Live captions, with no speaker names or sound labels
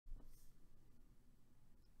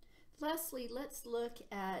lastly, let's look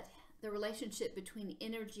at the relationship between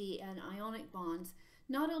energy and ionic bonds,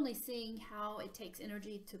 not only seeing how it takes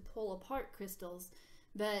energy to pull apart crystals,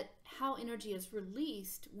 but how energy is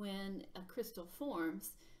released when a crystal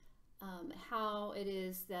forms, how it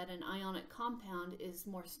is that an ionic compound is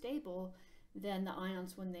more stable than the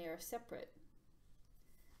ions when they are separate.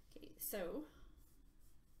 Okay, so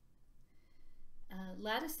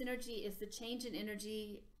lattice energy is the change in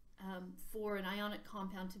energy for an ionic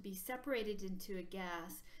compound to be separated into a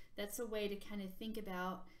gas. That's a way to kind of think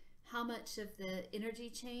about how much of the energy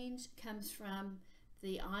change comes from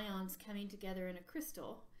the ions coming together in a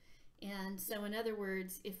crystal. And so in other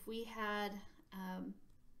words, if we had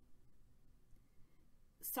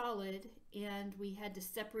solid and we had to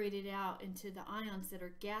separate it out into the ions that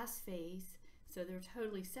are gas phase, so they're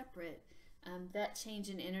totally separate, that change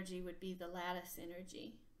in energy would be the lattice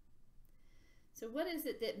energy. So what is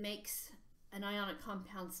it that makes an ionic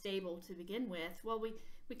compound stable to begin with? Well, we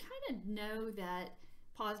kind of know that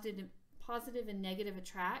positive and negative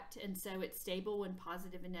attract, and so it's stable when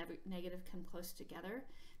positive and negative come close together.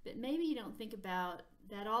 But maybe you don't think about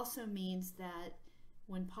that also means that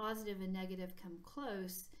when positive and negative come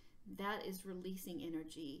close, that is releasing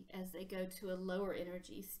energy as they go to a lower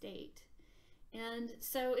energy state. And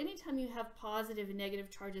so anytime you have positive and negative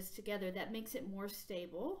charges together, that makes it more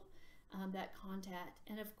stable, that contact.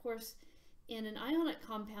 And of course, in an ionic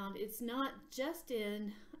compound, it's not just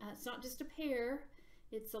a pair,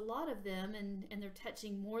 it's a lot of them, and they're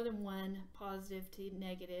touching more than one positive to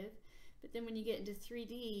negative. But then when you get into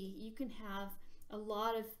 3D, you can have a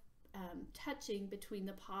lot of touching between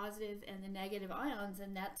the positive and the negative ions,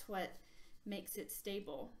 and that's what makes it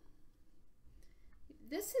stable.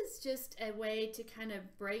 This is just a way to kind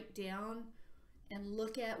of break down and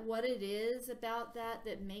look at what it is about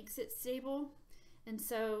that makes it stable. And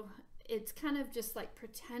so it's kind of just like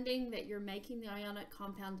pretending that you're making the ionic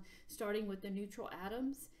compound starting with the neutral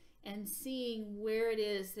atoms and seeing where it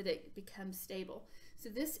is that it becomes stable. So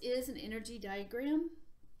this is an energy diagram.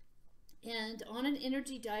 And on an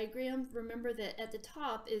energy diagram, remember that at the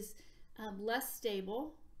top is less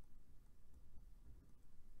stable.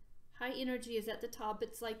 High energy is at the top.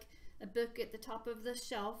 It's like a book at the top of the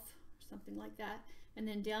shelf, or something like that. And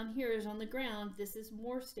then down here is on the ground. This is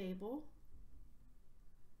more stable.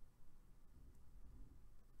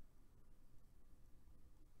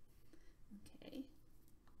 Okay.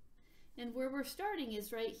 And where we're starting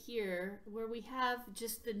is right here, where we have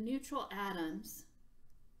just the neutral atoms.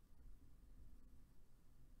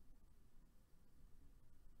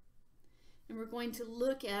 And we're going to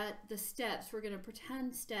look at the steps. We're going to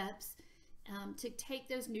pretend steps to take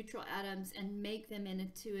those neutral atoms and make them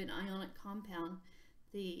into an ionic compound,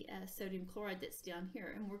 the sodium chloride that's down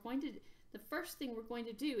here. And the first thing we're going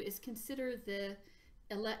to do is consider the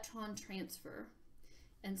electron transfer.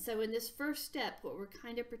 And so in this first step, what we're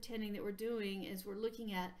kind of pretending that we're doing is we're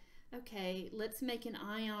looking at, okay, let's make an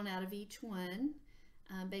ion out of each one.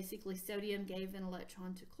 Basically, sodium gave an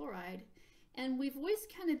electron to chloride. And we've always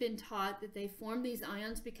kind of been taught that they form these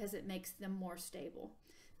ions because it makes them more stable.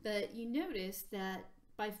 But you notice that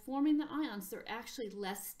by forming the ions, they're actually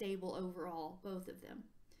less stable overall, both of them.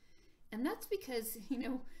 And that's because, you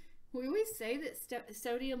know, we always say that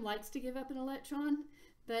sodium likes to give up an electron,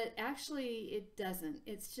 but actually it doesn't.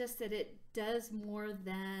 It's just that it does more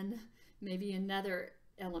than maybe another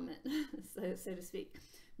element, so to speak.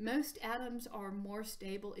 Most atoms are more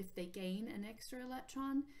stable if they gain an extra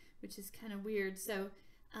electron, which is kind of weird. So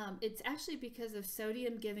it's actually because of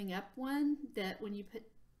sodium giving up one that when you put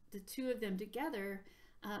the two of them together,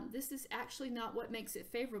 this is actually not what makes it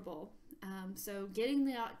favorable. So getting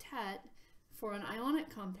the octet for an ionic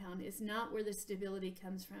compound is not where the stability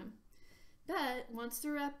comes from. But once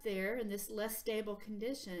they're up there in this less stable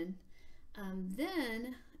condition,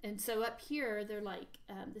 and so up here, they're like,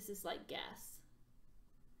 this is like gas.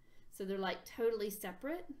 So they're like totally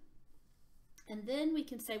separate. And then we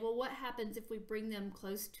can say, well, what happens if we bring them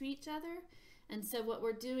close to each other? And so what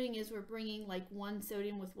we're doing is we're bringing like one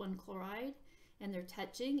sodium with one chloride, and they're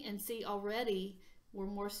touching, and see already we're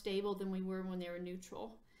more stable than we were when they were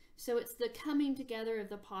neutral. So it's the coming together of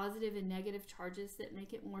the positive and negative charges that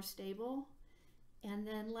make it more stable. And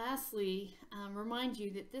then lastly, remind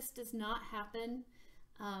you that this does not happen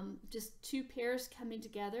just two pairs coming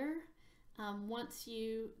together.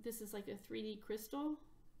 This is like a 3D crystal.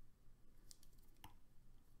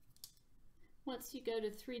 Once you go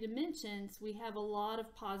to 3 dimensions, we have a lot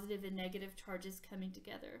of positive and negative charges coming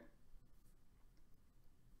together.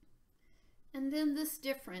 And then this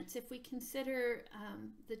difference, if we consider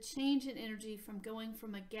the change in energy from going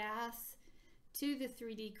from a gas to the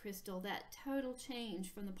 3D crystal, that total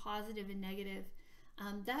change from the positive and negative,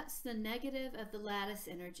 that's the negative of the lattice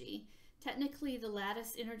energy. Technically, the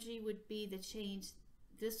lattice energy would be the change.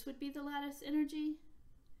 This would be the lattice energy,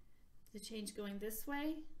 the change going this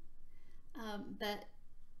way. But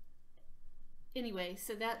anyway,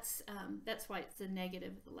 so that's why it's the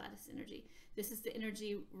negative of the lattice energy. This is the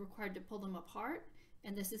energy required to pull them apart,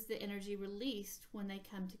 and this is the energy released when they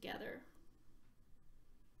come together.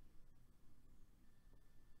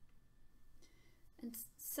 And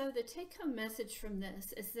so the take-home message from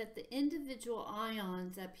this is that the individual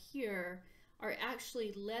ions up here are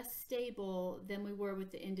actually less stable than we were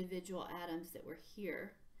with the individual atoms that were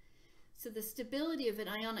here. So the stability of an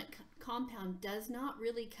ionic compound does not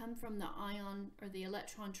really come from the ion or the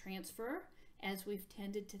electron transfer, as we've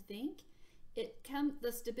tended to think.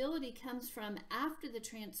 The stability comes from, after the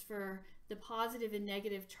transfer, the positive and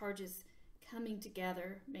negative charges coming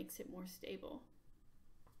together makes it more stable.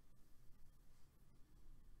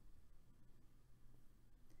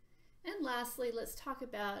 And lastly, let's talk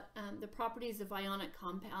about the properties of ionic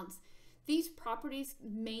compounds. These properties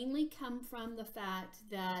mainly come from the fact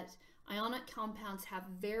that ionic compounds have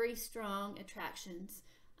very strong attractions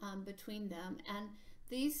between them. And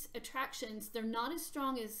these attractions, they're not as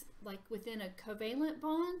strong as like within a covalent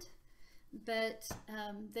bond, but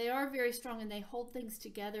they are very strong and they hold things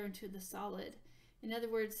together into the solid. In other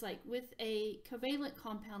words, like with a covalent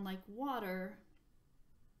compound like water,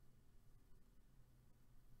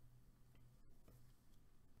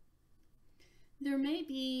 there may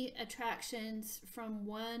be attractions from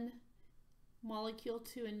one molecule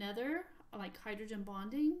to another, like hydrogen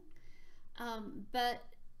bonding, but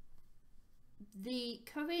the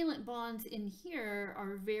covalent bonds in here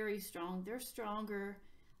are very strong. They're stronger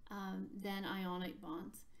than ionic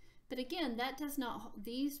bonds. But again, that does not,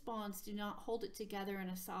 these bonds do not hold it together in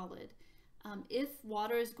a solid. If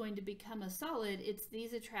water is going to become a solid, it's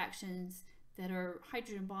these attractions that are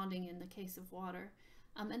hydrogen bonding in the case of water.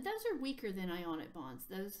 And those are weaker than ionic bonds.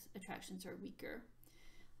 Those attractions are weaker.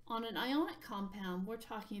 On an ionic compound, we're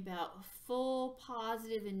talking about full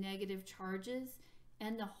positive and negative charges,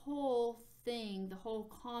 and the whole thing, the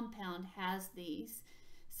whole compound has these.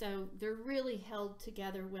 So they're really held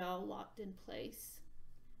together well, locked in place.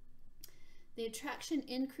 The attraction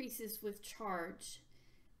increases with charge.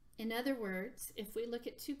 In other words, if we look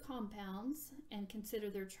at two compounds and consider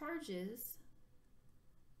their charges,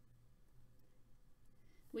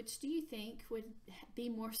 which do you think would be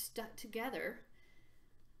more stuck together?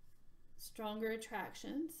 Stronger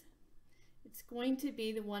attractions. It's going to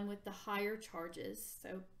be the one with the higher charges.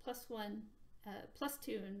 So +1,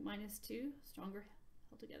 +2 and -2, stronger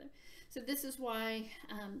held together. So this is why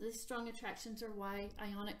the strong attractions are why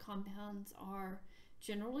ionic compounds are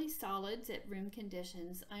generally solids at room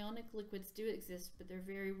conditions. Ionic liquids do exist, but they're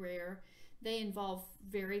very rare. They involve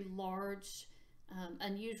very large,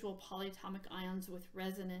 unusual polyatomic ions with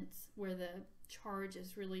resonance, where the charge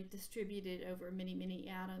is really distributed over many, many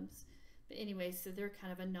atoms. But anyway, so they're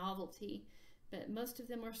kind of a novelty, but most of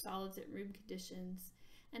them are solids at room conditions.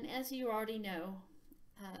 And as you already know,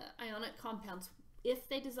 ionic compounds, if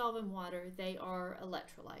they dissolve in water, they are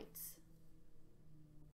electrolytes.